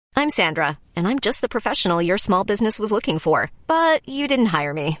I'm Sandra, and I'm just the professional your small business was looking for. But you didn't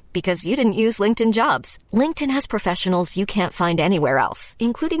hire me because you didn't use LinkedIn Jobs. LinkedIn has professionals you can't find anywhere else,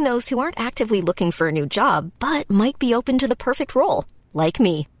 including those who aren't actively looking for a new job, but might be open to the perfect role, like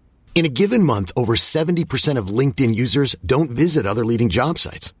me. In a given month, over 70% of LinkedIn users don't visit other leading job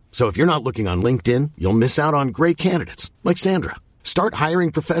sites. So if you're not looking on LinkedIn, you'll miss out on great candidates like Sandra. Start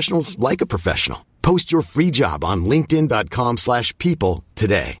hiring professionals like a professional. Post your free job on linkedin.com/people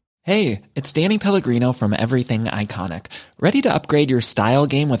today. Hey, it's Danny Pellegrino from Everything Iconic. Ready to upgrade your style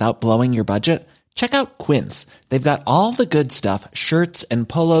game without blowing your budget? Check out Quince. They've got all the good stuff, shirts and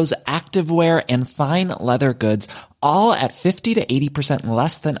polos, activewear, and fine leather goods, all at 50 to 80%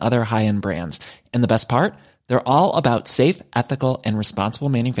 less than other high-end brands. And the best part? They're all about safe, ethical, and responsible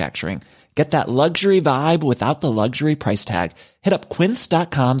manufacturing. Get that luxury vibe without the luxury price tag. Hit up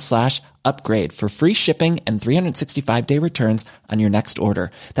quince.com/upgrade for free shipping and 365-day returns on your next order.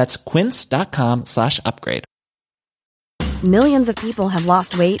 That's quince.com/upgrade. Millions of people have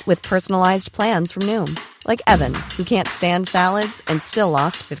lost weight with personalized plans from Noom. Like Evan, who can't stand salads and still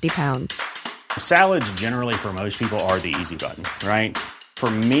lost 50 pounds. Salads generally for most people are the easy button, right? For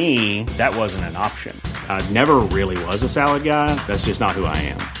me, that wasn't an option. I never really was a salad guy. That's just not who I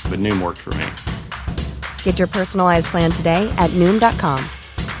am. But Noom worked for me. Get your personalized plan today at Noom.com.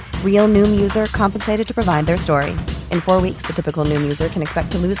 Real Noom user compensated to provide their story. In 4 weeks, the typical Noom user can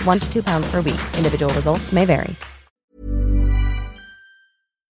expect to lose 1 to 2 pounds per week. Individual results may vary.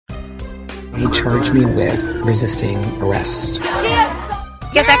 He charged me with resisting arrest.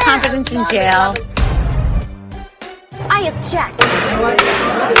 Get that confidence in jail. I object.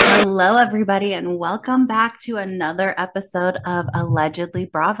 Hello, everybody, and welcome back to another episode of Allegedly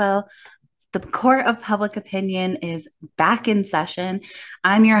Bravo. The court of public opinion is back in session.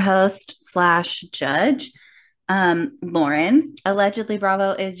 I'm your host / judge, Lauren. Allegedly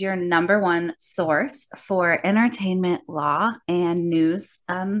Bravo is your number one source for entertainment law and news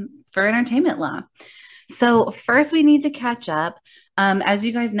for entertainment law. So first, we need to catch up. As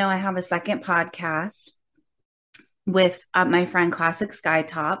you guys know, I have a second podcast with my friend Classic Sky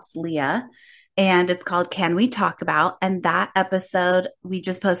Tops, Leah, and it's called Can We Talk About? And that episode, we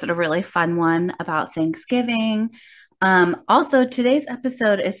just posted a really fun one about Thanksgiving. Also, today's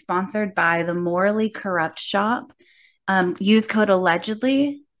episode is sponsored by the Morally Corrupt Shop. Use code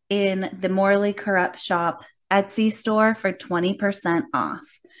allegedly in the Morally Corrupt Shop Etsy store for 20%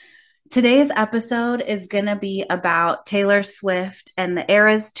 off. Today's episode is going to be about Taylor Swift and the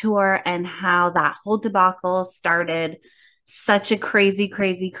Eras Tour and how that whole debacle started such a crazy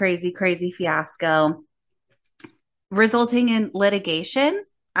fiasco, resulting in litigation.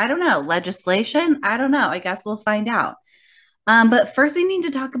 I don't know, legislation. I don't know. I guess we'll find out. But first we need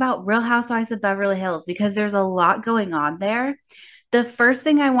to talk about Real Housewives of Beverly Hills because there's a lot going on there. The first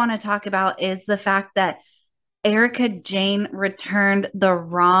thing I want to talk about is the fact that Erika Jayne returned the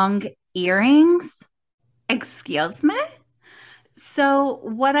wrong earrings. Excuse me? So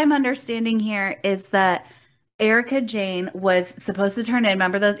what I'm understanding here is that Erika Jayne was supposed to turn in,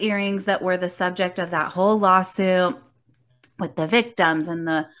 remember those earrings that were the subject of that whole lawsuit with the victims and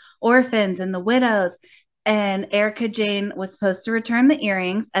the orphans and the widows. And Erika Jayne was supposed to return the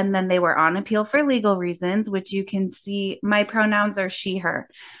earrings, and then they were on appeal for legal reasons, which you can see. My pronouns are she, her.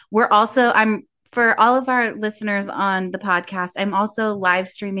 For all of our listeners on the podcast, I'm also live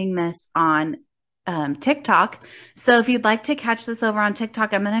streaming this on TikTok. So if you'd like to catch this over on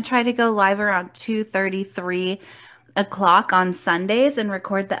TikTok, I'm going to try to go live around 2:33 o'clock on Sundays and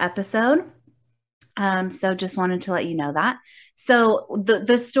record the episode. So just wanted to let you know that. So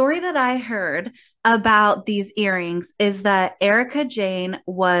the story that I heard about these earrings is that Erika Jayne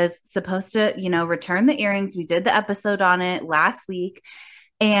was supposed to, return the earrings. We did the episode on it last week,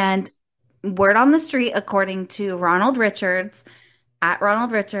 and word on the street, according to Ronald Richards, at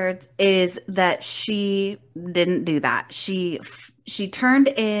Ronald Richards, is that she didn't do that. She turned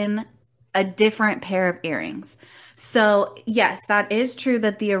in a different pair of earrings. So yes, that is true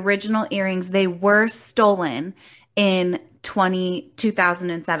that the original earrings, they were stolen in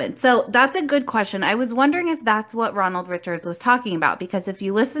 2007. So that's a good question. I was wondering if that's what Ronald Richards was talking about, because if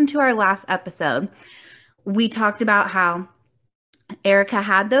you listen to our last episode, we talked about how Erika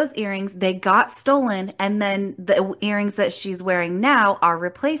had those earrings, they got stolen, and then the earrings that she's wearing now are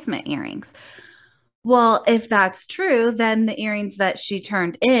replacement earrings. Well, if that's true, then the earrings that she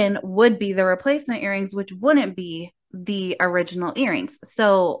turned in would be the replacement earrings, which wouldn't be the original earrings.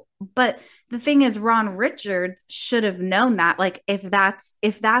 So, but the thing is, Ron Richards should have known that. Like, if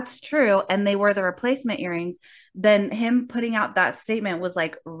that's true and they were the replacement earrings, then him putting out that statement was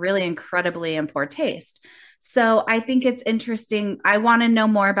like really incredibly in poor taste. So I think it's interesting. I want to know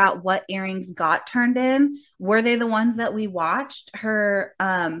more about what earrings got turned in. Were they the ones that we watched her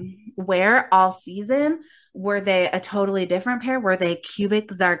wear all season? Were they a totally different pair? Were they cubic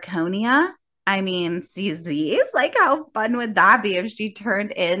zirconia? I mean, see these? Like, how fun would that be if she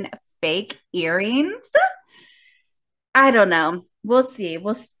turned in fake earrings? I don't know. We'll see.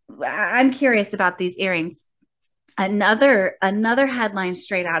 I'm curious about these earrings. Another headline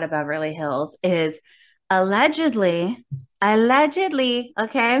straight out of Beverly Hills is allegedly,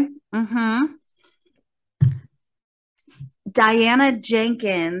 okay. Diana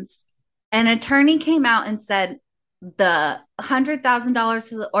Jenkins, an attorney came out and said the $100,000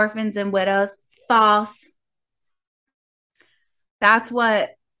 to the orphans and widows, false. That's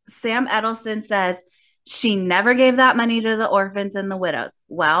what Sam Edelson says. She never gave that money to the orphans and the widows.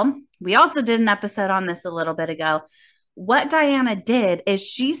 Well, we also did an episode on this a little bit ago. What Diana did is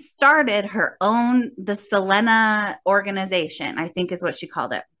she started her own, the Selena organization, I think is what she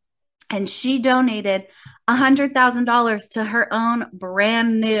called it. And she donated $100,000 to her own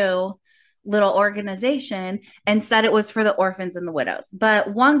brand new little organization and said it was for the orphans and the widows.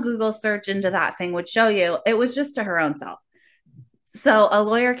 But one Google search into that thing would show you it was just to her own self. So a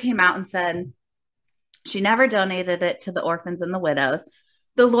lawyer came out and said she never donated it to the orphans and the widows.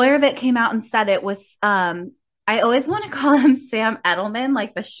 The lawyer that came out and said it was, I always want to call him Sam Edelman,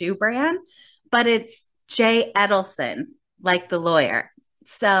 like the shoe brand, but it's Jay Edelson, like the lawyer.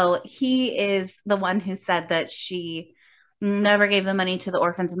 So he is the one who said that she never gave the money to the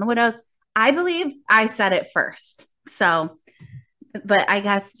orphans and the widows. I believe I said it first. So, but I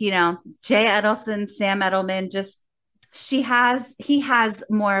guess, Jay Edelson, Sam Edelman, he has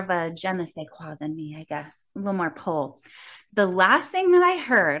more of a je ne sais quoi than me, I guess, a little more pull. The last thing that I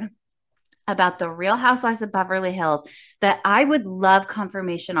heard about the Real Housewives of Beverly Hills that I would love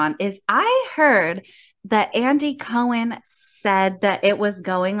confirmation on is I heard that Andy Cohen said that it was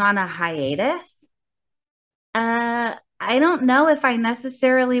going on a hiatus. I don't know if I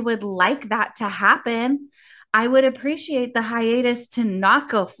necessarily would like that to happen. I would appreciate the hiatus to not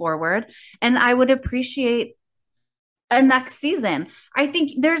go forward, and I would appreciate a next season. I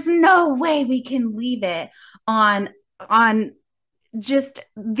think there's no way we can leave it on just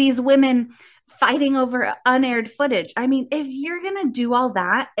these women fighting over unaired footage. I mean, if you're going to do all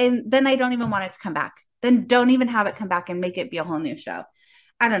that, and then I don't even want it to come back, then don't even have it come back and make it be a whole new show.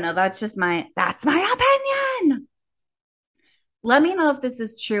 I don't know. That's my opinion. Let me know if this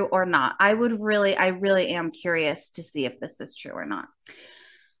is true or not. I really am curious to see if this is true or not.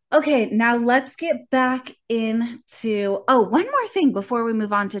 Okay, now let's get back into, one more thing before we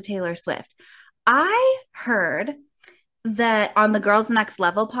move on to Taylor Swift. I heard that on the Girls Next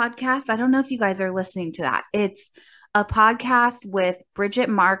Level podcast, I don't know if you guys are listening to that. It's a podcast with Bridget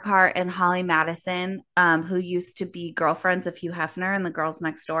Marquardt and Holly Madison, who used to be girlfriends of Hugh Hefner and the Girls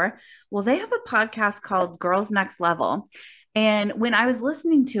Next Door. Well, they have a podcast called Girls Next Level. And when I was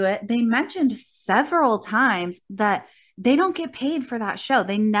listening to it, they mentioned several times that they don't get paid for that show.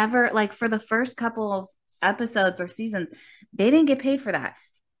 They never, like for the first couple of episodes or seasons, they didn't get paid for that.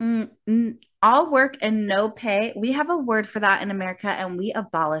 All work and no pay. We have a word for that in America, and we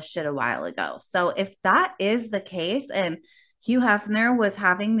abolished it a while ago. So if that is the case, and Hugh Hefner was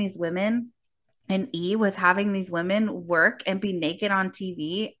having these women, and E was having these women work and be naked on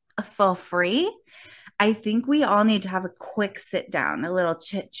TV for free, I think we all need to have a quick sit down, a little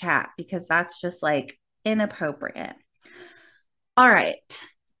chit chat, because that's just like inappropriate. All right.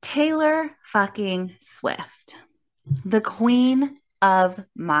 Taylor fucking Swift, the queen of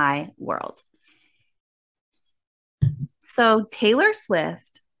my world. So Taylor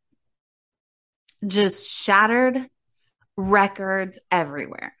Swift just shattered records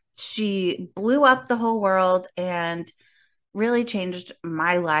everywhere. She blew up the whole world and really changed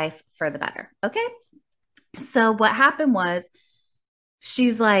my life for the better. Okay. So what happened was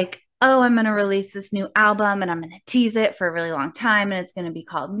she's like, oh, I'm going to release this new album and I'm going to tease it for a really long time. And it's going to be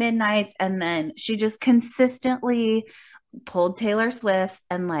called Midnights. And then she just consistently pulled Taylor Swift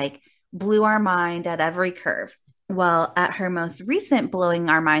and like blew our mind at every curve. Well, at her most recent blowing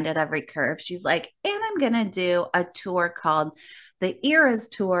our mind at every curve, she's like, and I'm going to do a tour called the Eras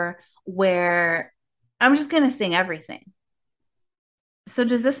Tour where I'm just going to sing everything. So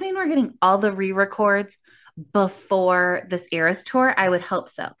does this mean we're getting all the re-records before this Eras Tour? I would hope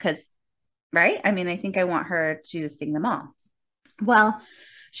so. Because, right? I mean, I think I want her to sing them all. Well,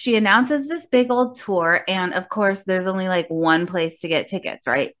 she announces this big old tour. And of course, there's only like one place to get tickets,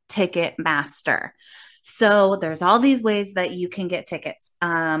 right? Ticketmaster. So there's all these ways that you can get tickets.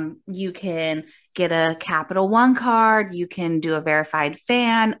 You can get a Capital One card, you can do a verified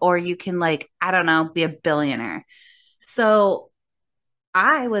fan, or you can, like, I don't know, be a billionaire. So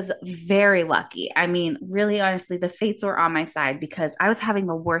I was very lucky. I mean, really, honestly, the fates were on my side because I was having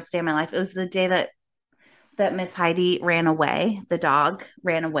the worst day of my life. It was the day that Miss Heidi ran away. The dog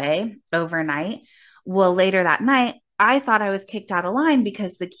ran away overnight. Well, later that night, I thought I was kicked out of line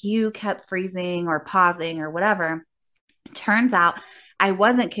because the queue kept freezing or pausing or whatever. Turns out I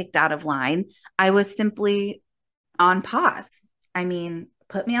wasn't kicked out of line. I was simply on pause. I mean,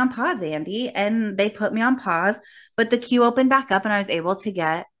 put me on pause, Andy. And they put me on pause, but the queue opened back up and I was able to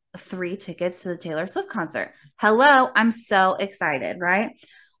get 3 tickets to the Taylor Swift concert. Hello, I'm so excited, right?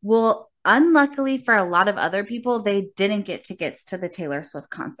 Well, unluckily for a lot of other people, they didn't get tickets to the Taylor Swift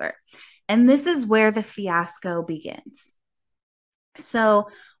concert. And this is where the fiasco begins. So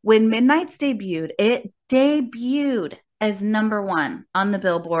when Midnights debuted, it debuted as number 1 on the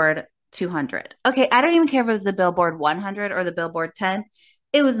Billboard 200. Okay, I don't even care if it was the Billboard 100 or the Billboard 10.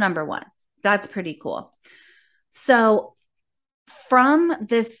 It was number 1. That's pretty cool. So from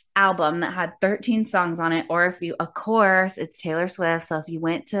this album that had 13 songs on it, or if you, of course, it's Taylor Swift. So if you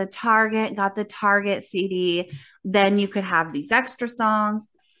went to Target, got the Target CD, then you could have these extra songs.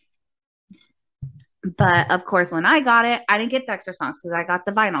 But of course, when I got it, I didn't get the extra songs because I got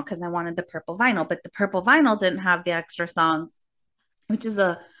the vinyl because I wanted the purple vinyl. But the purple vinyl didn't have the extra songs, which is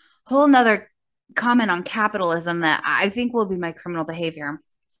a whole nother comment on capitalism that I think will be my criminal behavior.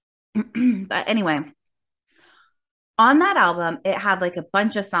 But anyway, on that album, it had like a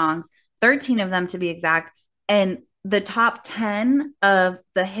bunch of songs, 13 of them to be exact. And the top 10 of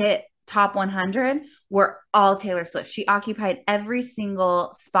the hit top 100 were all Taylor Swift. She occupied every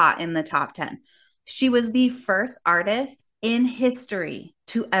single spot in the top 10. She was the first artist in history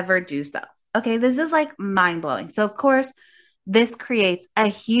to ever do so. Okay, this is like mind blowing. So, of course, this creates a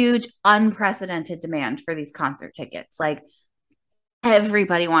huge, unprecedented demand for these concert tickets. Like,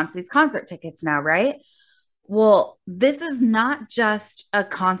 everybody wants these concert tickets now, right? Well, this is not just a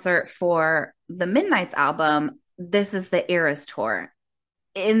concert for the Midnights album. This is the Eras tour.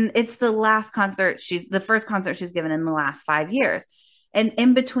 And it's the last concert the first concert she's given in the last 5 years. And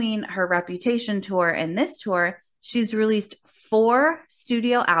in between her Reputation tour and this tour, she's released 4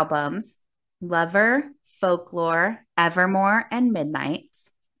 studio albums: Lover, Folklore, Evermore, and Midnights,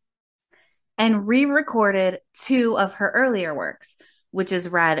 and re-recorded 2 of her earlier works, which is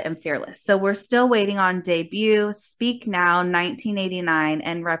Red and Fearless. So we're still waiting on Debut, Speak Now, 1989,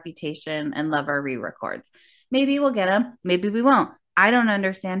 and Reputation and Lover re-records. Maybe we'll get them. Maybe we won't. I don't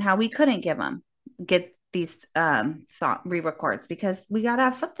understand how we couldn't get these song re-records, because we got to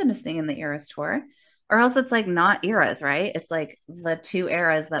have something to sing in the Eras tour, or else it's like not eras, right? It's like the 2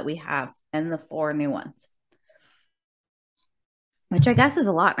 eras that we have and the 4 new ones, which I guess is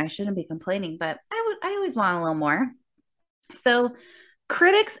a lot and I shouldn't be complaining, but I always want a little more. So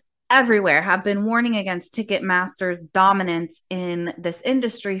critics everywhere have been warning against Ticketmaster's dominance in this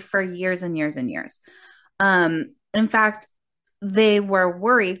industry for years and years and years. In fact, they were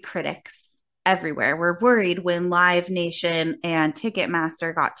worried, critics everywhere were worried when Live Nation and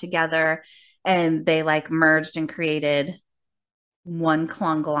Ticketmaster got together and they like merged and created one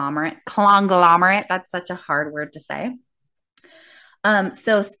conglomerate. That's such a hard word to say.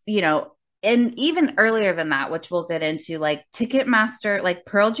 So, you know, and even earlier than that, which we'll get into, like Ticketmaster, like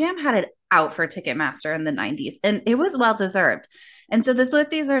Pearl Jam had it out for Ticketmaster in the 90s, and it was well deserved. And so the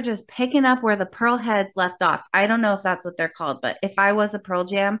Swifties are just picking up where the Pearl heads left off. I don't know if that's what they're called, but if I was a Pearl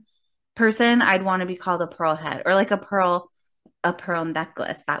Jam person, I'd want to be called a Pearl head, or like a pearl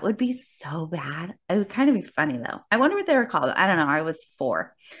necklace. That would be so bad. It would kind of be funny though. I wonder what they were called. I don't know. I was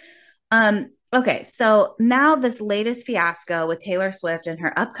 4. Okay, so now this latest fiasco with Taylor Swift and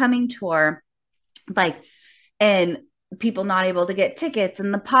her upcoming tour, like, and people not able to get tickets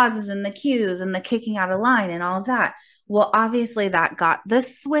and the pauses and the queues and the kicking out of line and all of that. Well, obviously that got the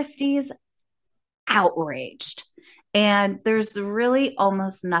Swifties outraged. And there's really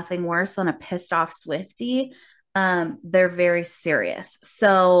almost nothing worse than a pissed off Swiftie. They're very serious.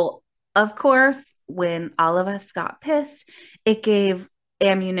 So, of course, when all of us got pissed, it gave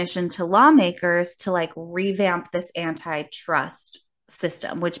ammunition to lawmakers to like revamp this antitrust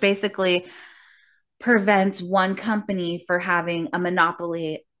system, which basically prevents one company for having a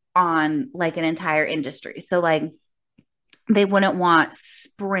monopoly on like an entire industry. So like they wouldn't want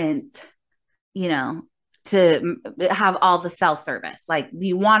Sprint, you know, to have all the cell service. Like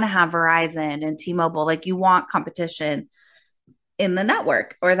you want to have Verizon and T-Mobile, like you want competition in the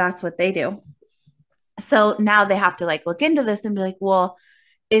network, or that's what they do. So now they have to like look into this and be like, well,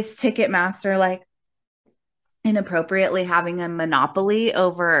 is Ticketmaster like inappropriately having a monopoly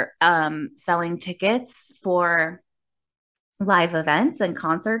over selling tickets for live events and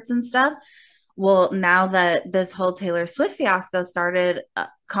concerts and stuff. Well, now that this whole Taylor Swift fiasco started,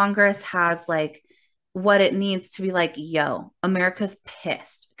 Congress has like what it needs to be like, yo, America's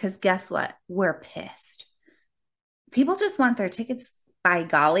pissed. Because guess what? We're pissed. People just want their tickets, by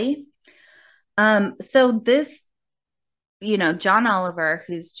golly. So this, John Oliver,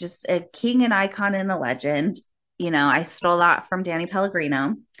 who's just a king and icon and a legend, I stole that from Danny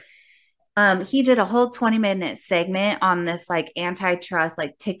Pellegrino. He did a whole 20-minute segment on this like antitrust,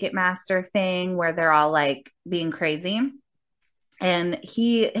 like Ticketmaster thing where they're all like being crazy. And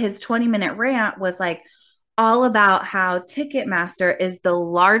his 20-minute rant was like all about how Ticketmaster is the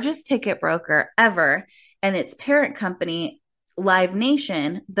largest ticket broker ever, and its parent company, Live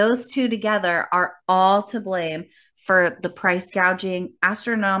Nation, those two together are all to blame for the price gouging,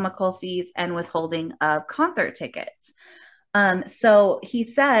 astronomical fees, and withholding of concert tickets. So he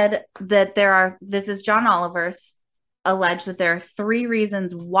said that this is John Oliver's alleged that there are 3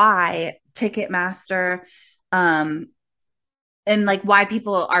 reasons why Ticketmaster, and like why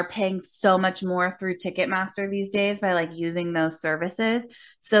people are paying so much more through Ticketmaster these days by like using those services.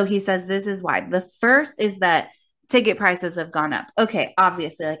 So he says this is why. The first is that ticket prices have gone up. Okay,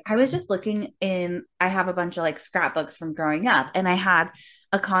 obviously, like I was just I have a bunch of like scrapbooks from growing up, and I had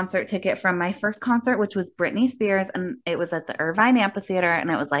a concert ticket from my first concert, which was Britney Spears, and it was at the Irvine Amphitheater, and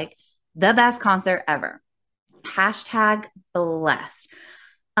it was like the best concert ever. Hashtag blessed.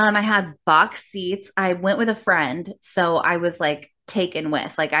 I had box seats. I went with a friend, so I was like taken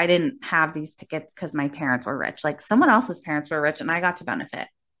with. Like I didn't have these tickets because my parents were rich. Like someone else's parents were rich, and I got to benefit.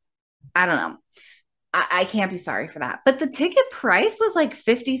 I don't know. I can't be sorry for that. But the ticket price was like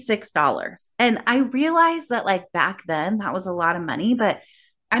 $56. And I realized that like back then that was a lot of money. But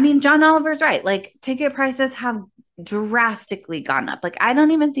I mean, John Oliver's right. Like ticket prices have drastically gone up. Like I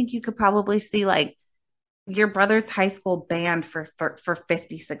don't even think you could probably see like your brother's high school band for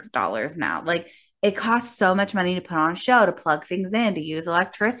 $56 now. Like it costs so much money to put on a show, to plug things in, to use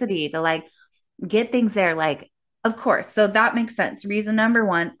electricity, to like get things there. Like, of course. So that makes sense. Reason number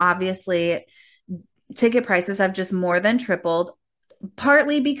 1, obviously, ticket prices have just more than tripled,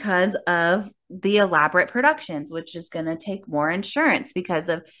 partly because of the elaborate productions, which is going to take more insurance because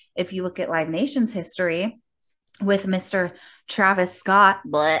of, if you look at Live Nation's history with Mr. Travis Scott,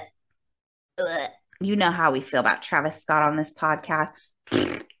 you know how we feel about Travis Scott on this podcast.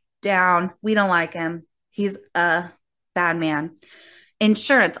 Down. We don't like him. He's a bad man.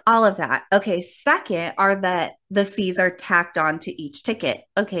 Insurance, all of that. Okay, second are that the fees are tacked on to each ticket.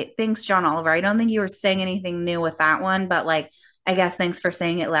 Okay, thanks, John Oliver. I don't think you were saying anything new with that one, but like, I guess thanks for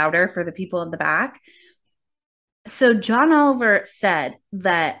saying it louder for the people in the back. So John Oliver said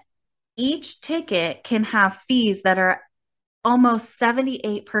that each ticket can have fees that are almost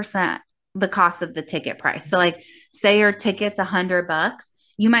 78% the cost of the ticket price. So like, say your ticket's $100,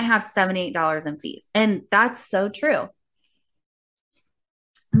 you might have $78 in fees. And that's so true.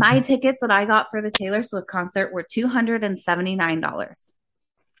 My tickets that I got for the Taylor Swift concert were $279.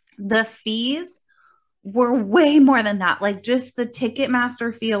 The fees were way more than that. Like just the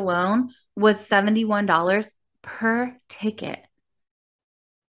Ticketmaster fee alone was $71 per ticket.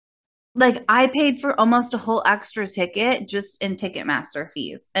 Like I paid for almost a whole extra ticket just in Ticketmaster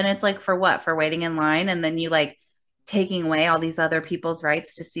fees. And it's like, for what? For waiting in line and then you like taking away all these other people's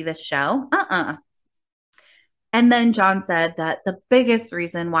rights to see the show? And then John said that the biggest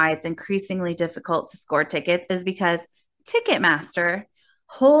reason why it's increasingly difficult to score tickets is because Ticketmaster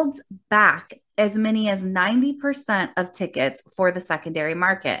holds back as many as 90% of tickets for the secondary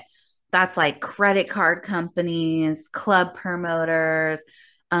market. That's like credit card companies, club promoters,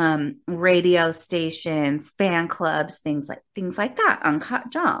 radio stations, fan clubs, things like that, uncut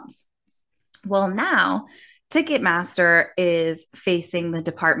jobs. Well, now Ticketmaster is facing the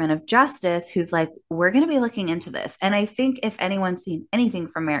Department of Justice, who's like, we're going to be looking into this. And I think if anyone's seen anything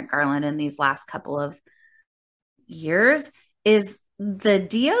from Merrick Garland in these last couple of years, is the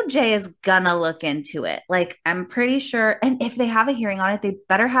DOJ is going to look into it. Like, I'm pretty sure. And if they have a hearing on it, they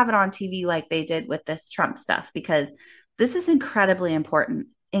better have it on TV like they did with this Trump stuff, because this is incredibly important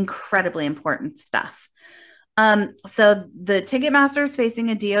stuff. So the Ticketmaster is facing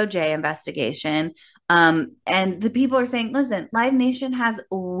a DOJ investigation. And the people are saying, listen, Live Nation has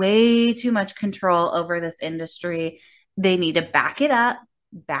way too much control over this industry. They need to back it up,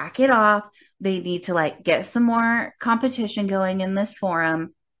 back it off. They need to like get some more competition going in this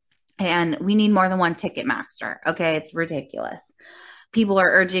forum. And we need more than one Ticketmaster. Okay. It's ridiculous. People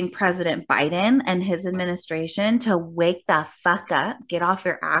are urging President Biden and his administration to wake the fuck up, get off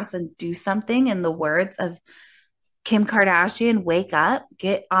your ass and do something, in the words of Kim Kardashian, wake up,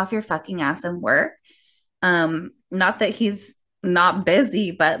 get off your fucking ass and work. Not that he's not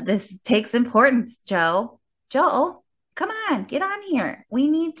busy, but this takes importance, Joe. Joe, come on, get on here. We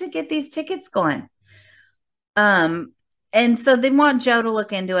need to get these tickets going. And so they want Joe to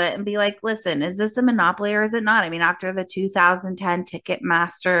look into it and be like, listen, is this a monopoly or is it not? I mean, after the 2010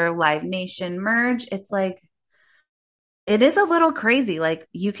 Ticketmaster Live Nation merge, it's like, it is a little crazy. Like,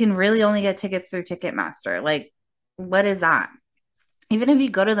 you can really only get tickets through Ticketmaster. Like, what is that? Even if you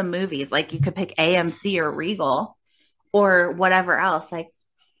go to the movies, like, you could pick AMC or Regal or whatever else. Like,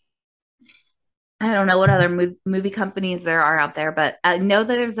 I don't know what other movie companies there are out there, but I know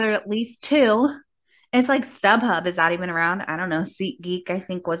that there's at least two. It's like StubHub. Is that even around? I don't know. SeatGeek, I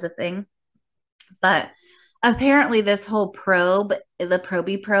think, was a thing. But apparently this whole probe, the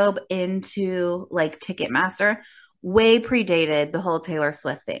Proby probe into like Ticketmaster, way predated the whole Taylor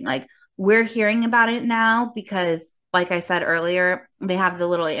Swift thing. Like, we're hearing about it now because, like I said earlier, they have the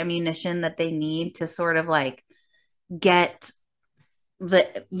little ammunition that they need to sort of like get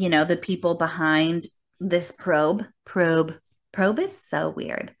the people behind this probe is so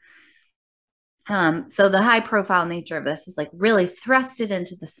weird. So the high profile nature of this is like really thrusted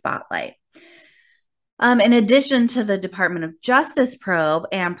into the spotlight. In addition to the Department of Justice probe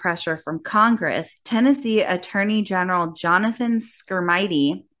and pressure from Congress, Tennessee Attorney General Jonathan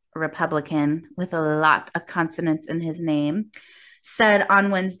Skrmiety, a Republican with a lot of consonants in his name, said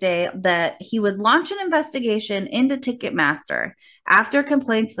on Wednesday that he would launch an investigation into Ticketmaster after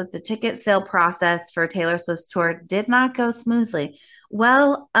complaints that the ticket sale process for Taylor Swift's tour did not go smoothly.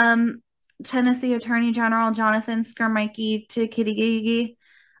 Well, Tennessee Attorney General Jonathan Skrmiety to Kitty,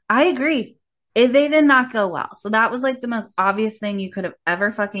 I agree. They did not go well. So that was like the most obvious thing you could have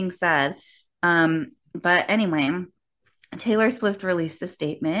ever fucking said. But anyway, Taylor Swift released a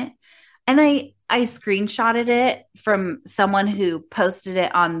statement, and I screenshotted it from someone who posted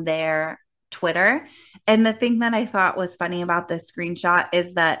it on their Twitter. And the thing that I thought was funny about this screenshot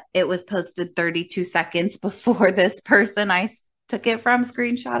is that it was posted 32 seconds before this person I took it from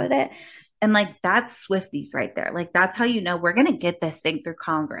screenshotted it. And like, that's Swifties right there. Like, that's how you know we're going to get this thing through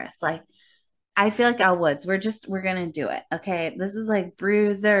Congress. Like, I feel like Elle Woods, we're going to do it. Okay. This is like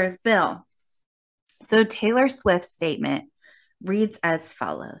Bruiser's bill. So Taylor Swift's statement reads as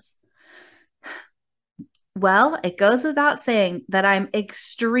follows. Well, it goes without saying that I'm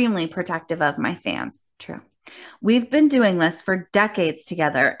extremely protective of my fans. True. We've been doing this for decades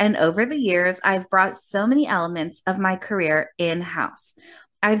together, and over the years, I've brought so many elements of my career in-house.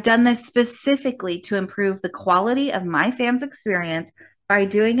 I've done this specifically to improve the quality of my fans' experience by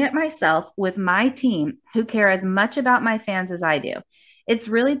doing it myself with my team who care as much about my fans as I do. It's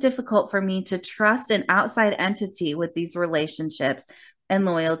really difficult for me to trust an outside entity with these relationships and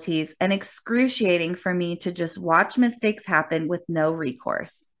loyalties, and excruciating for me to just watch mistakes happen with no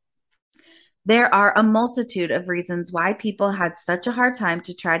recourse. There are a multitude of reasons why people had such a hard time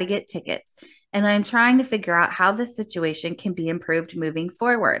to try to get tickets, and I'm trying to figure out how this situation can be improved moving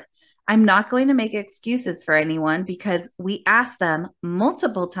forward. I'm not going to make excuses for anyone because we asked them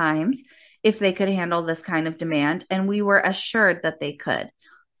multiple times if they could handle this kind of demand, and we were assured that they could.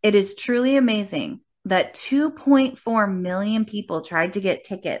 It is truly amazing that 2.4 million people tried to get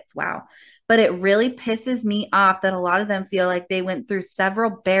tickets. Wow. But it really pisses me off that a lot of them feel like they went through several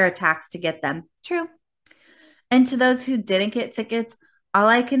bear attacks to get them. True. And to those who didn't get tickets, all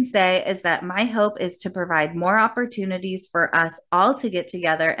I can say is that my hope is to provide more opportunities for us all to get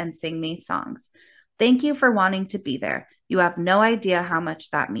together and sing these songs. Thank you for wanting to be there. You have no idea how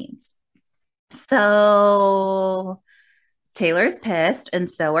much that means. So Taylor's pissed,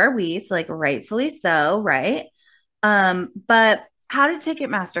 and so are we. So, like, rightfully so, right? But how did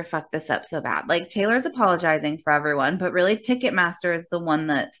Ticketmaster fuck this up so bad? Like, Taylor's apologizing for everyone, but really Ticketmaster is the one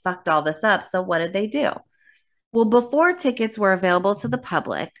that fucked all this up. So what did they do? Well, before tickets were available to the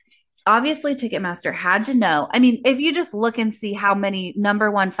public, obviously Ticketmaster had to know. I mean, if you just look and see how many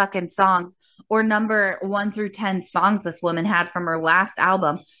number one fucking songs or number 1 through 10 songs this woman had from her last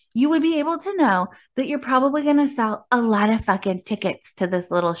album, you would be able to know that you're probably going to sell a lot of fucking tickets to this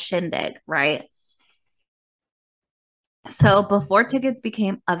little shindig, right? So before tickets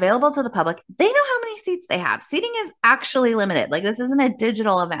became available to the public, they know how many seats they have. Seating is actually limited. Like, this isn't a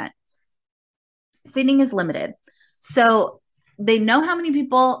digital event. Seating is limited. So they know how many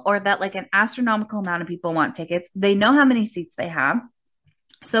people, or that like an astronomical amount of people want tickets. They know how many seats they have.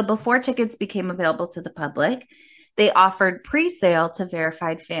 So before tickets became available to the public, they offered pre-sale to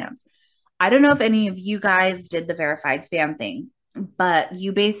verified fans. I don't know if any of you guys did the verified fan thing, but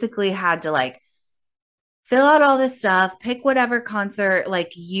you basically had to like fill out all this stuff, pick whatever concert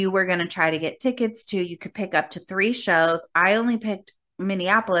like you were going to try to get tickets to. You could pick up to 3 shows. I only picked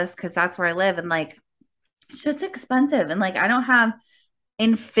Minneapolis because that's where I live. And like, it's just expensive. And like, I don't have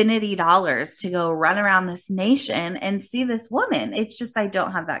infinity dollars to go run around this nation and see this woman. It's just, I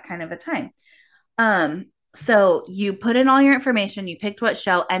don't have that kind of a time. So you put in all your information, you picked what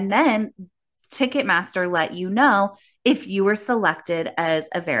show, and then Ticketmaster let you know if you were selected as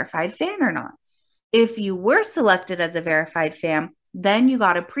a verified fan or not. If you were selected as a verified fan, then you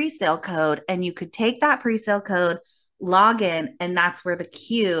got a pre-sale code and you could take that pre-sale code, log in, and that's where the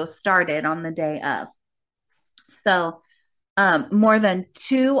queue started on the day of. So more than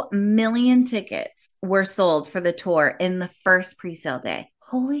 2 million tickets were sold for the tour in the first pre-sale day.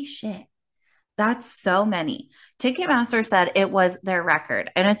 Holy shit. That's so many. Ticketmaster said it was their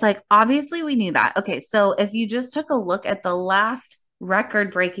record. And it's like, obviously we knew that. Okay, so if you just took a look at the last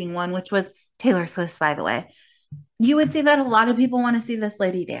record-breaking one, which was Taylor Swift's, by the way, you would see that a lot of people want to see this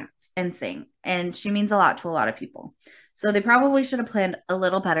lady dance and sing. And she means a lot to a lot of people. So they probably should have planned a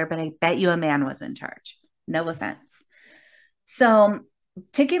little better, but I bet you a man was in charge. No offense. So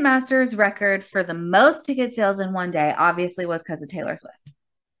Ticketmaster's record for the most ticket sales in one day obviously was because of Taylor Swift.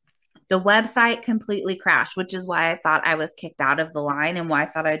 The website completely crashed, which is why I thought I was kicked out of the line and why I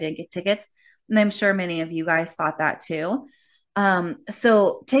thought I didn't get tickets. And I'm sure many of you guys thought that too.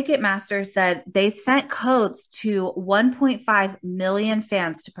 So Ticketmaster said they sent codes to 1.5 million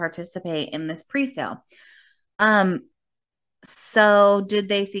fans to participate in this pre-sale. So did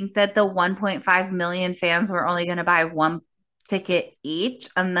they think that the 1.5 million fans were only going to buy one ticket each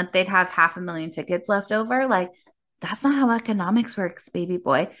and that they'd have 500,000 tickets left over? Like, that's not how economics works, baby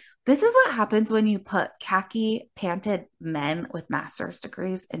boy. This is what happens when you put khaki panted men with master's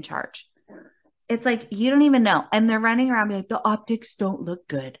degrees in charge. It's like, you don't even know. And they're running around being like, the optics don't look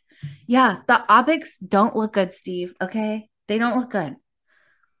good. Yeah, the optics don't look good, Steve. Okay. They don't look good.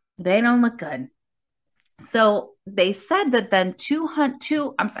 They don't look good. So they said that then 200,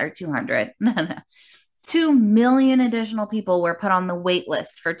 2 million additional people were put on the wait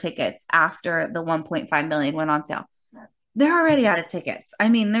list for tickets after the 1.5 million went on sale. They're already out of tickets. I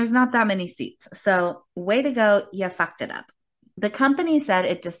mean, there's not that many seats. So way to go. You fucked it up. The company said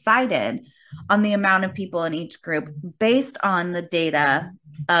it decided on the amount of people in each group based on the data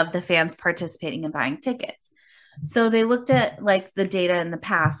of the fans participating and buying tickets. So they looked at like the data in the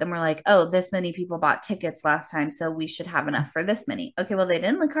past and were like, oh, this many people bought tickets last time, so we should have enough for this many. Okay, well, they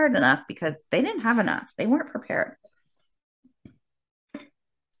didn't look hard enough because they didn't have enough. They weren't prepared.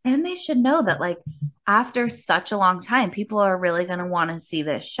 And they should know that like after such a long time, people are really going to want to see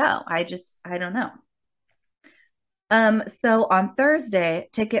this show. I don't know. So on Thursday,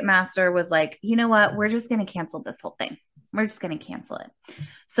 Ticketmaster was like, you know what? We're just going to cancel this whole thing. We're just going to cancel it.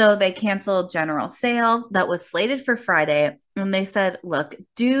 So they canceled general sale that was slated for Friday. And they said, look,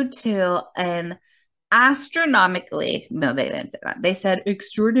 due to an astronomically, no, they didn't say that. They said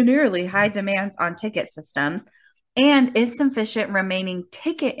extraordinarily high demands on ticket systems and insufficient remaining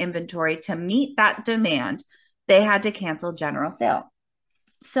ticket inventory to meet that demand, they had to cancel general sale.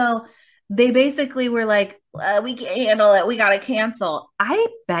 So they basically were like, we can't handle it. We got to cancel. I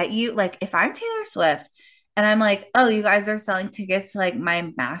bet you, like, if I'm Taylor Swift and I'm like, oh, you guys are selling tickets to like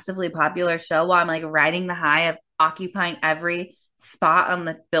my massively popular show while I'm like riding the high of occupying every spot on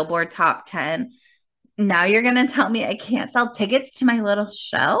the Billboard top 10. Now you're going to tell me I can't sell tickets to my little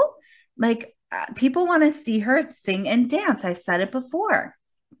show? Like, people want to see her sing and dance. I've said it before.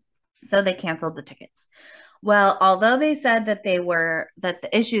 So they canceled the tickets. Well, although they said that that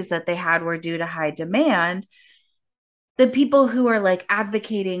the issues that they had were due to high demand, the people who are like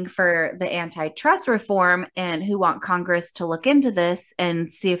advocating for the antitrust reform and who want Congress to look into this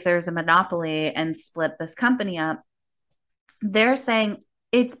and see if there's a monopoly and split this company up, they're saying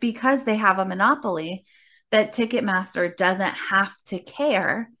it's because they have a monopoly that Ticketmaster doesn't have to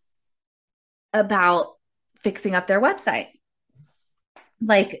care about fixing up their website.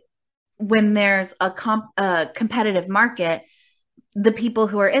 Like when there's a competitive market, the people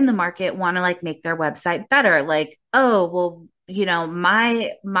who are in the market want to like make their website better. Like, oh, well, you know,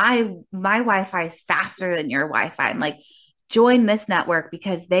 my Wi-Fi is faster than your Wi-Fi. And like, join this network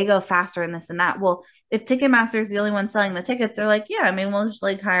because they go faster and this and that. Well, if Ticketmaster is the only one selling the tickets, they're like, yeah, I mean, we'll just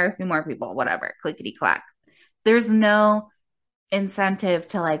like hire a few more people, whatever, clickety clack. There's no incentive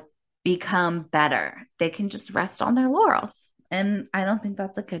to like become better. They can just rest on their laurels. And I don't think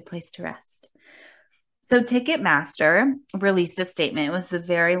that's a good place to rest. So Ticketmaster released a statement. It was a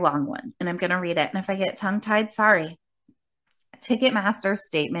very long one, and I'm going to read it. And if I get tongue-tied, sorry. Ticketmaster's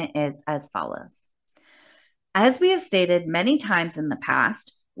statement is as follows. As we have stated many times in the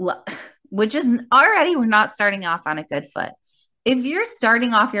past, which is already, we're not starting off on a good foot. If you're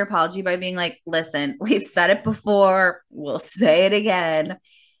starting off your apology by being like, listen, we've said it before, we'll say it again,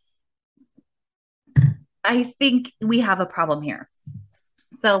 I think we have a problem here.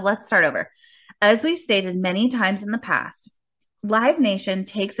 So let's start over. As we've stated many times in the past, Live Nation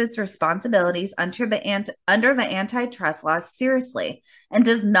takes its responsibilities under the antitrust laws seriously and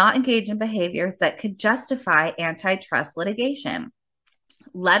does not engage in behaviors that could justify antitrust litigation,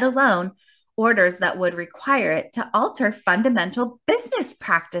 let alone orders that would require it to alter fundamental business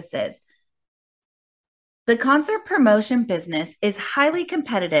practices. The concert promotion business is highly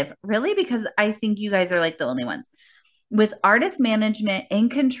competitive, really, because I think you guys are like the only ones, with artist management in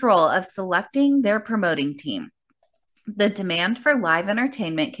control of selecting their promoting team. The demand for live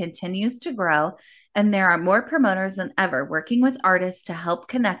entertainment continues to grow, and there are more promoters than ever working with artists to help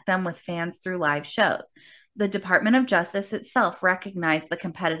connect them with fans through live shows. The Department of Justice itself recognized the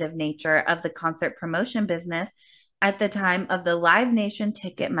competitive nature of the concert promotion business at the time of the Live Nation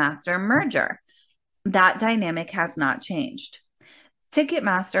Ticketmaster merger. That dynamic has not changed.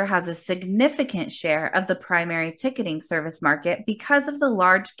 Ticketmaster has a significant share of the primary ticketing service market because of the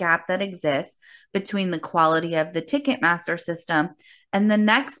large gap that exists between the quality of the Ticketmaster system and the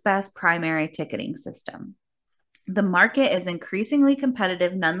next best primary ticketing system. The market is increasingly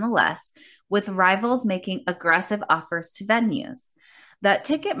competitive nonetheless, with rivals making aggressive offers to venues. That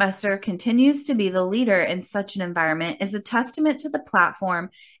Ticketmaster continues to be the leader in such an environment is a testament to the platform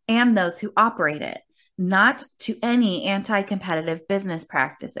and those who operate it, not to any anti-competitive business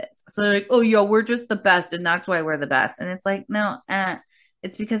practices. So like, oh, yo, we're just the best, and that's why we're the best. And it's like, no,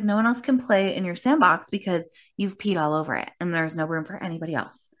 it's because no one else can play in your sandbox because you've peed all over it, and there's no room for anybody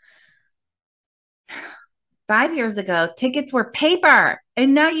else. 5 years ago, tickets were paper,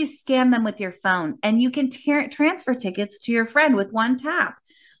 and now you scan them with your phone, and you can transfer tickets to your friend with one tap.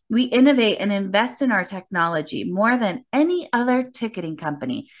 We innovate and invest in our technology more than any other ticketing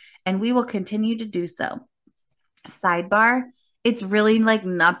company, and we will continue to do so. Sidebar, it's really like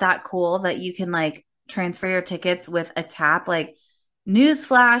not that cool that you can like transfer your tickets with a tap. Like,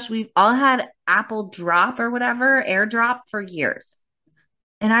 newsflash, we've all had Apple Drop or whatever, AirDrop for years.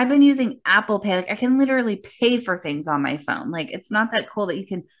 And I've been using Apple Pay. Like, I can literally pay for things on my phone. Like, it's not that cool that you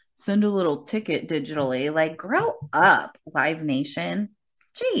can send a little ticket digitally. Like, grow up, Live Nation.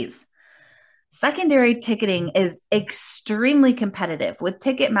 Jeez. Secondary ticketing is extremely competitive, with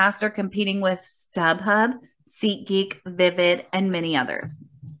Ticketmaster competing with StubHub, SeatGeek, Vivid, and many others.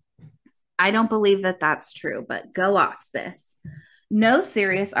 I don't believe that that's true, but go off, sis. No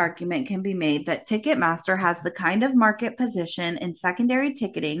serious argument can be made that Ticketmaster has the kind of market position in secondary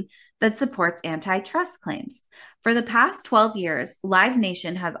ticketing that supports antitrust claims. For the past 12 years, Live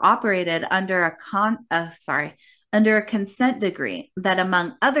Nation has operated under a consent decree that,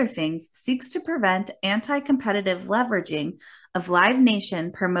 among other things, seeks to prevent anti-competitive leveraging of Live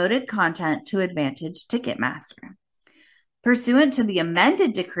Nation promoted content to advantage Ticketmaster. Pursuant to the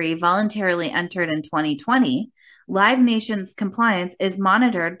amended decree voluntarily entered in 2020, Live Nation's compliance is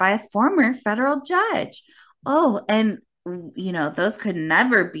monitored by a former federal judge. Oh, and, those could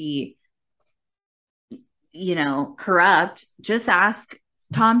never be, corrupt. Just ask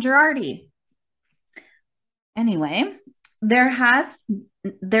Tom Girardi. Anyway, there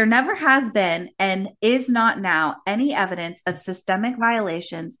never has been and is not now any evidence of systemic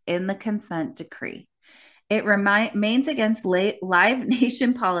violations in the consent decree. It remains against Live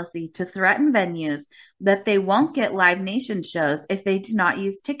Nation policy to threaten venues that they won't get Live Nation shows if they do not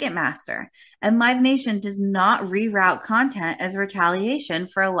use Ticketmaster, and Live Nation does not reroute content as retaliation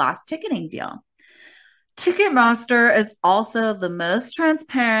for a lost ticketing deal. Ticketmaster is also the most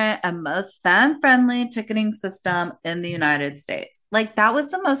transparent and most fan-friendly ticketing system in the United States. Like, that was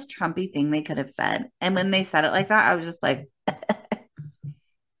the most Trumpy thing they could have said. And when they said it like that, I was just like,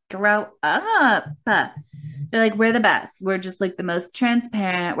 grow up. They're like, we're the best. We're just like the most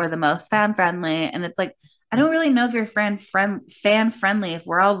transparent. We're the most fan-friendly. And it's like, I don't really know if you're fan-friendly if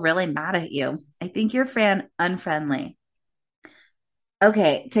we're all really mad at you. I think you're fan-unfriendly.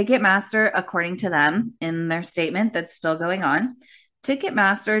 Okay, Ticketmaster, according to them, in their statement that's still going on,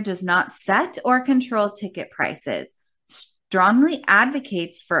 Ticketmaster does not set or control ticket prices, strongly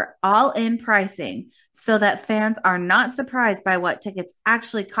advocates for all-in pricing so that fans are not surprised by what tickets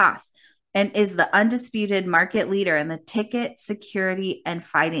actually cost, and is the undisputed market leader in the ticket security and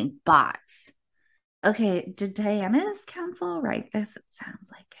fighting bots. Okay, did Diana's counsel write this? It sounds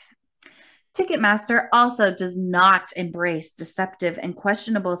like it. Ticketmaster also does not embrace deceptive and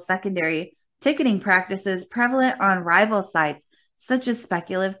questionable secondary ticketing practices prevalent on rival sites such as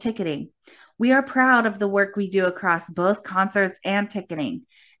speculative ticketing. We are proud of the work we do across both concerts and ticketing,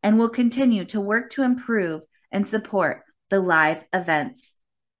 and will continue to work to improve and support the live events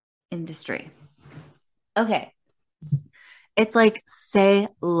industry. Okay. It's like, say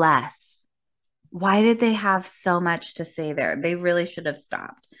less. Why did they have so much to say there? They really should have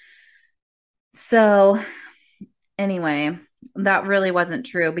stopped. So anyway, that really wasn't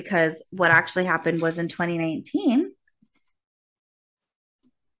true, because what actually happened was in 2019,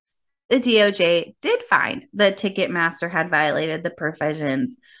 the DOJ did find that Ticketmaster had violated the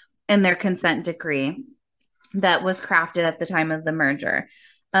provisions in their consent decree that was crafted at the time of the merger.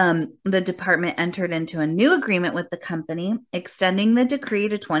 The department entered into a new agreement with the company, extending the decree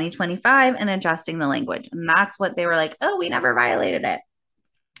to 2025 and adjusting the language. And that's what they were like, oh, we never violated it.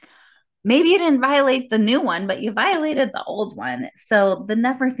 Maybe you didn't violate the new one, but you violated the old one. So the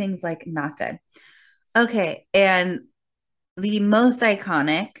never thing's like not good. Okay. And the most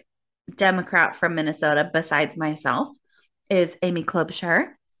iconic Democrat from Minnesota, besides myself, is Amy Klobuchar,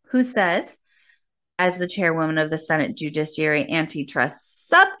 who says, as the chairwoman of the Senate Judiciary Antitrust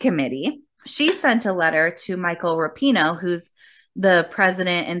Subcommittee, she sent a letter to Michael Rapino, who's the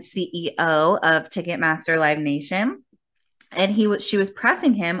president and CEO of Ticketmaster Live Nation. And she was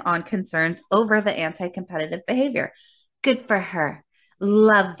pressing him on concerns over the anti-competitive behavior. Good for her.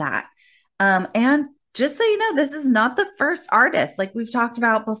 Love that. And just so you know, this is not the first artist, like we've talked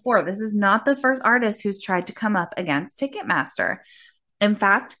about before. This is not the first artist who's tried to come up against Ticketmaster. In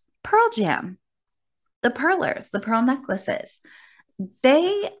fact, Pearl Jam, the Pearlers, the pearl necklaces,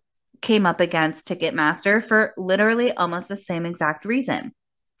 they came up against Ticketmaster for literally almost the same exact reason.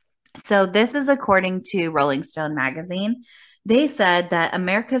 So this is according to Rolling Stone magazine. They said that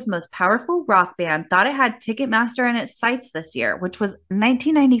America's most powerful rock band thought it had Ticketmaster in its sights this year, which was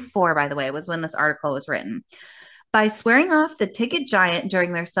 1994, by the way, was when this article was written. By swearing off the ticket giant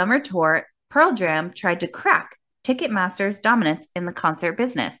during their summer tour, Pearl Jam tried to crack Ticketmaster's dominance in the concert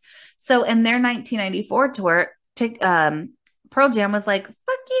business. So in their 1994 tour, Pearl Jam was like,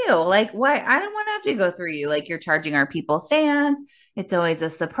 fuck you. Like, why? I don't want to have to go through you. Like, you're charging our people fans. It's always a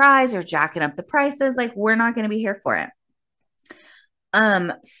surprise. You're jacking up the prices. Like, we're not going to be here for it.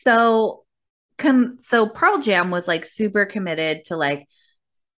 So Pearl Jam was like super committed to like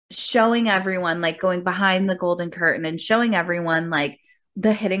showing everyone, like going behind the golden curtain and showing everyone like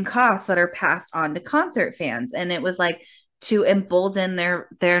the hidden costs that are passed on to concert fans. And it was like to embolden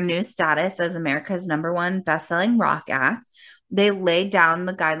their new status as America's #1 best-selling rock act. They laid down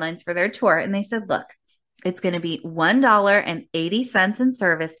the guidelines for their tour, and they said, look, it's going to be $1.80 in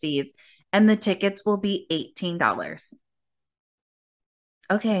service fees, and the tickets will be $18.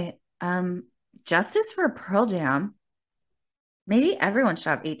 Okay, justice for Pearl Jam. Maybe everyone should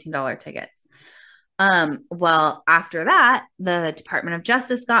have $18 tickets. Well, after that, the Department of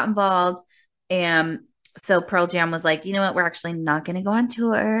Justice got involved, and so Pearl Jam was like, you know what, we're actually not going to go on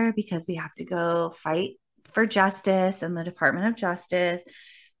tour because we have to go fight for justice in the Department of Justice.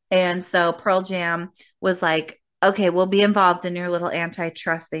 And so Pearl Jam was like, okay, we'll be involved in your little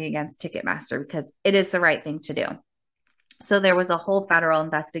antitrust thing against Ticketmaster because it is the right thing to do. So there was a whole federal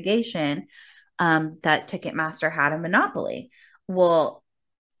investigation that Ticketmaster had a monopoly. Well,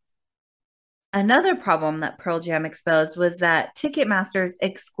 another problem that Pearl Jam exposed was that Ticketmaster's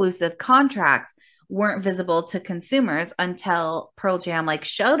exclusive contracts weren't visible to consumers until Pearl Jam like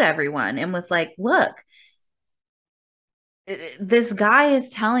showed everyone and was like, look, this guy is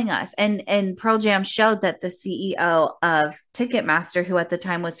telling us, and Pearl Jam showed that the CEO of Ticketmaster, who at the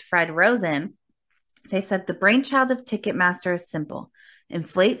time was Fred Rosen, they said the brainchild of Ticketmaster is simple: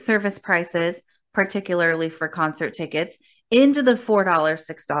 inflate service prices, particularly for concert tickets, into the $4,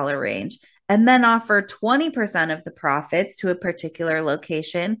 $6 range, and then offer 20% of the profits to a particular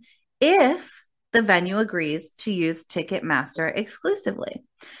location if the venue agrees to use Ticketmaster exclusively.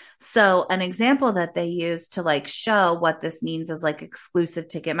 So an example that they use to like show what this means as like exclusive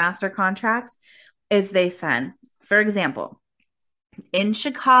Ticketmaster contracts is they said, for example, in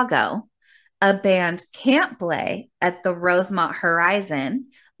Chicago, a band can't play at the Rosemont Horizon,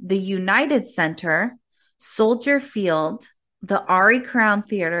 the United Center, Soldier Field, the Ari Crown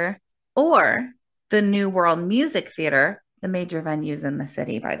Theater, or the New World Music Theater, the major venues in the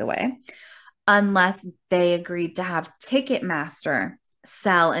city, by the way, unless they agreed to have Ticketmaster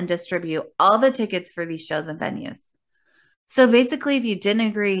sell and distribute all the tickets for these shows and venues. So basically, if you didn't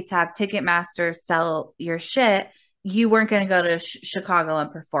agree to have Ticketmaster sell your shit, you weren't going to go to Chicago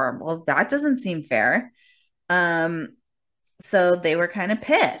and perform. Well, that doesn't seem fair. So they were kind of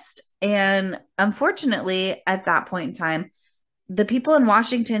pissed. And unfortunately, at that point in time, the people in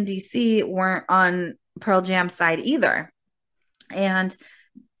Washington, D.C. weren't on Pearl Jam's side either. And,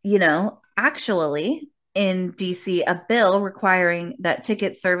 you know, actually, in DC a bill requiring that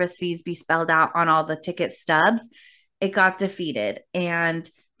ticket service fees be spelled out on all the ticket stubs. It got defeated. And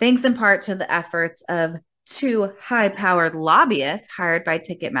thanks in part to the efforts of two high-powered lobbyists hired by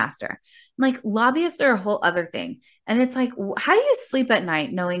Ticketmaster. Like, lobbyists are a whole other thing. And it's like, how do you sleep at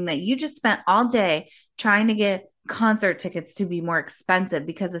night knowing that you just spent all day trying to get concert tickets to be more expensive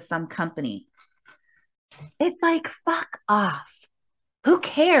because of some company? It's like, fuck off. Who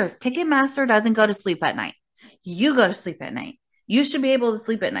cares? Ticketmaster doesn't go to sleep at night. You go to sleep at night. You should be able to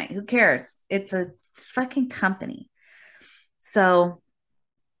sleep at night. Who cares? It's a fucking company. So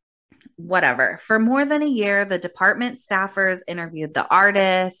whatever. For more than a year, the department staffers interviewed the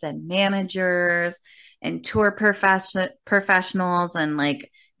artists and managers and tour professionals and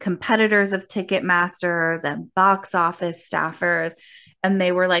like competitors of Ticketmasters and box office staffers. And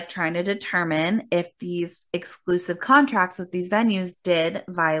they were like trying to determine if these exclusive contracts with these venues did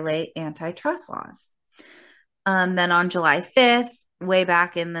violate antitrust laws. Then on July 5th, way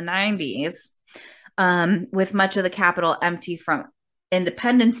back in the 90s, with much of the Capitol empty from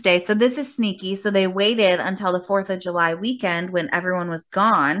Independence Day. So this is sneaky. So they waited until the 4th of July weekend when everyone was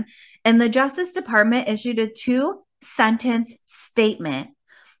gone. And the Justice Department issued a 2-sentence statement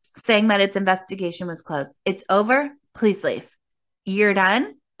saying that its investigation was closed. It's over. Please leave. You're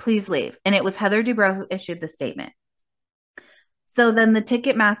done. Please leave. And it was Heather Dubrow who issued the statement. So then the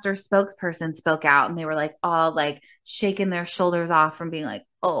Ticketmaster spokesperson spoke out and they were like all like shaking their shoulders off from being like,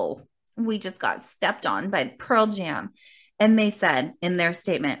 oh, we just got stepped on by Pearl Jam. And they said in their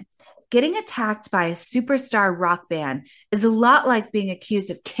statement, getting attacked by a superstar rock band is a lot like being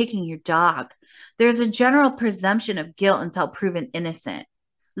accused of kicking your dog. There's a general presumption of guilt until proven innocent.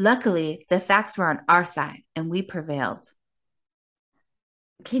 Luckily, the facts were on our side and we prevailed.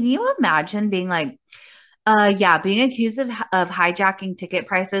 Can you imagine being like, being accused of hijacking ticket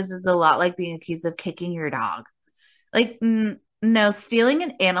prices is a lot like being accused of kicking your dog. Like, no, stealing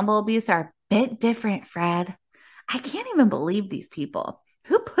and animal abuse are a bit different, Fred. I can't even believe these people.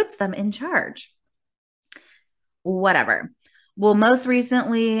 Who puts them in charge? Whatever. Well, most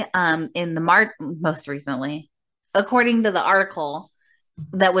recently, according to the article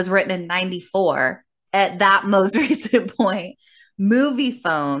that was written in 94, at that most recent point,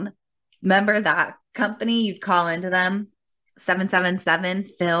 Moviefone, remember that company? You'd call into them, 777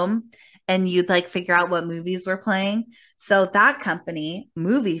 film, and you'd like figure out what movies were playing. So that company,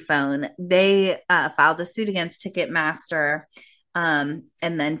 Moviefone, they filed a suit against Ticketmaster. And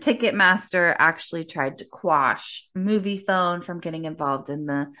then Ticketmaster actually tried to quash Moviefone from getting involved in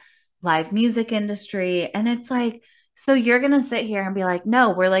the live music industry. And it's like, so you're going to sit here and be like,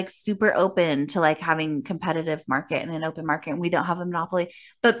 no, we're like super open to like having competitive market and an open market. And we don't have a monopoly,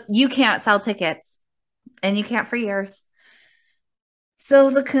 but you can't sell tickets and you can't for years.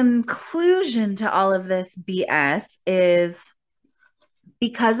 So the conclusion to all of this BS is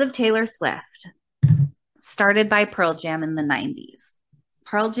because of Taylor Swift, started by Pearl Jam in the 90s.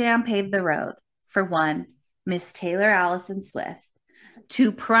 Pearl Jam paved the road for one, Miss Taylor Allison Swift,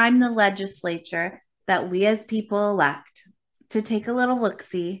 to prime the legislature that we as people elect to take a little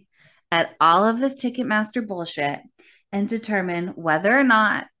look-see at all of this Ticketmaster bullshit and determine whether or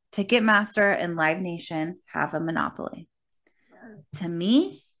not Ticketmaster and Live Nation have a monopoly. To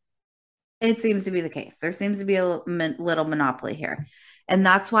me, it seems to be the case. There seems to be a little monopoly here. And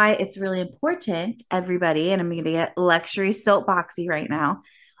that's why it's really important, everybody, and I'm going to get luxury soapboxy right now,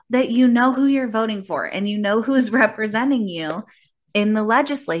 that you know who you're voting for and you know who's representing you in the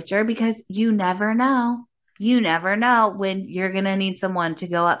legislature, because you never know. You never know when you're going to need someone to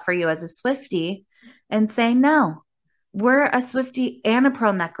go up for you as a Swiftie and say, no, we're a Swiftie and a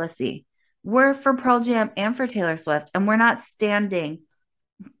Pearl Necklacey. We're for Pearl Jam and for Taylor Swift, and we're not standing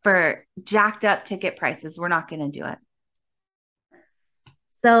for jacked up ticket prices. We're not going to do it.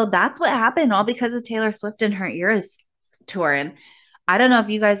 So that's what happened, all because of Taylor Swift and her Eras tour. And I don't know if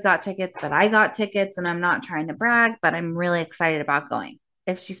you guys got tickets, but I got tickets, and I'm not trying to brag, but I'm really excited about going.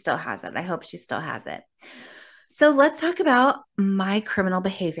 If she still has it, I hope she still has it. So let's talk about my criminal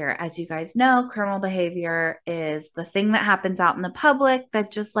behavior. As you guys know, criminal behavior is the thing that happens out in the public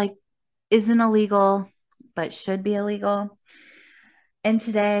that just like isn't illegal, but should be illegal. And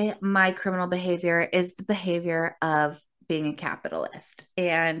today, my criminal behavior is the behavior of being a capitalist.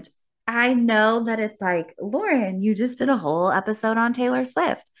 And I know that it's like, Lauren, you just did a whole episode on Taylor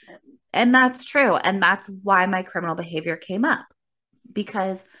Swift. And that's true. And that's why my criminal behavior came up,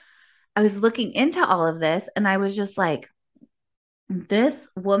 because I was looking into all of this and I was just like, this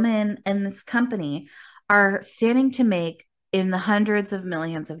woman and this company are standing to make in the hundreds of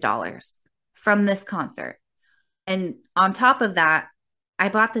millions of dollars from this concert. And on top of that, I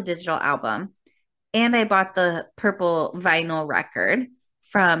bought the digital album And I bought the purple vinyl record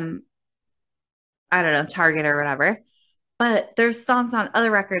from, I don't know, Target or whatever. But there's songs on other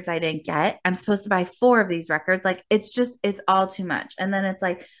records I didn't get. I'm supposed to buy 4 of these records. Like, it's all too much. And then it's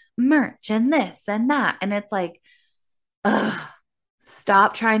like merch and this and that. And it's like, ugh,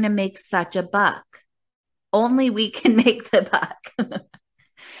 stop trying to make such a buck. Only we can make the buck.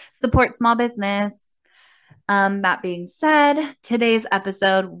 Support small business. That being said, today's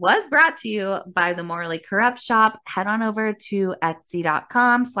episode was brought to you by the Morally Corrupt shop. Head on over to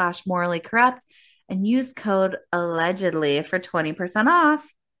etsy.com/morallycorrupt and use code allegedly for 20% off.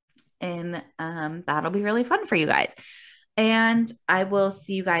 And that'll be really fun for you guys. And I will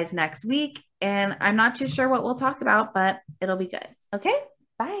see you guys next week. And I'm not too sure what we'll talk about, but it'll be good. Okay,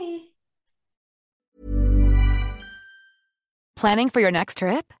 bye. Planning for your next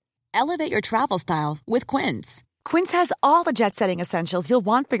trip? Elevate your travel style with Quince. Quince has all the jet-setting essentials you'll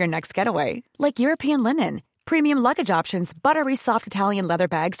want for your next getaway, like European linen, premium luggage options, buttery soft Italian leather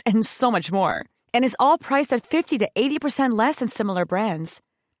bags, and so much more. And is all priced at 50 to 80% less than similar brands.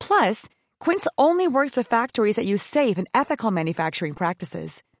 Plus, Quince only works with factories that use safe and ethical manufacturing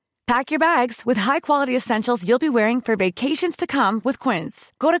practices. Pack your bags with high-quality essentials you'll be wearing for vacations to come with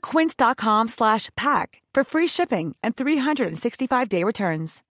Quince. Go to quince.com/pack for free shipping and 365-day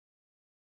returns.